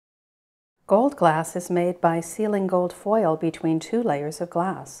Gold glass is made by sealing gold foil between two layers of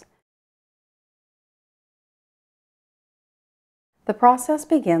glass. The process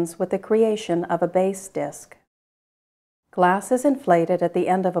begins with the creation of a base disc. Glass is inflated at the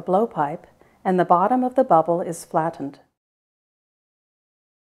end of a blowpipe, and the bottom of the bubble is flattened.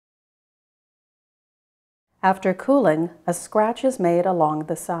 After cooling, a scratch is made along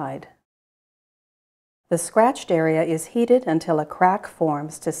the side. The scratched area is heated until a crack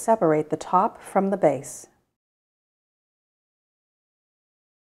forms to separate the top from the base.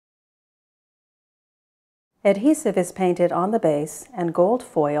 Adhesive is painted on the base and gold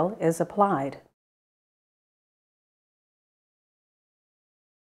foil is applied.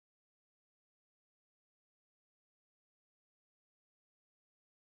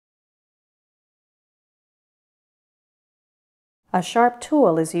 A sharp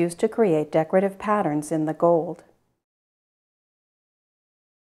tool is used to create decorative patterns in the gold.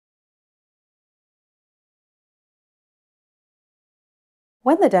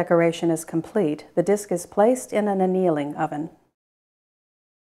 When the decoration is complete, the disc is placed in an annealing oven.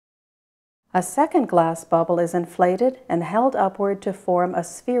 A second glass bubble is inflated and held upward to form a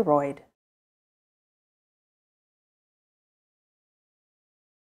spheroid.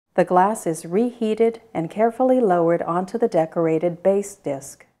 The glass is reheated and carefully lowered onto the decorated base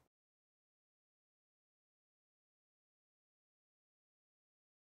disc.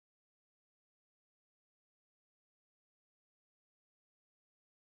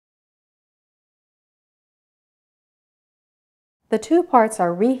 The two parts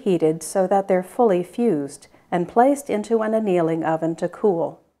are reheated so that they're fully fused and placed into an annealing oven to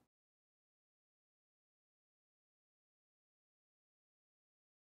cool.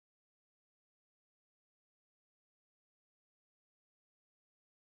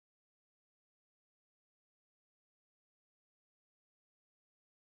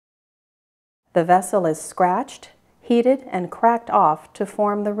 The vessel is scratched, heated, and cracked off to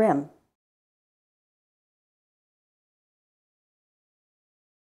form the rim.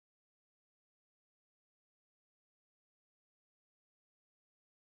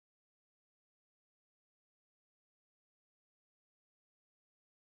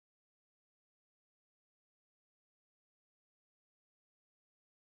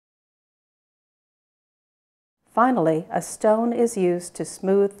 Finally, a stone is used to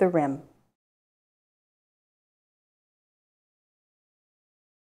smooth the rim.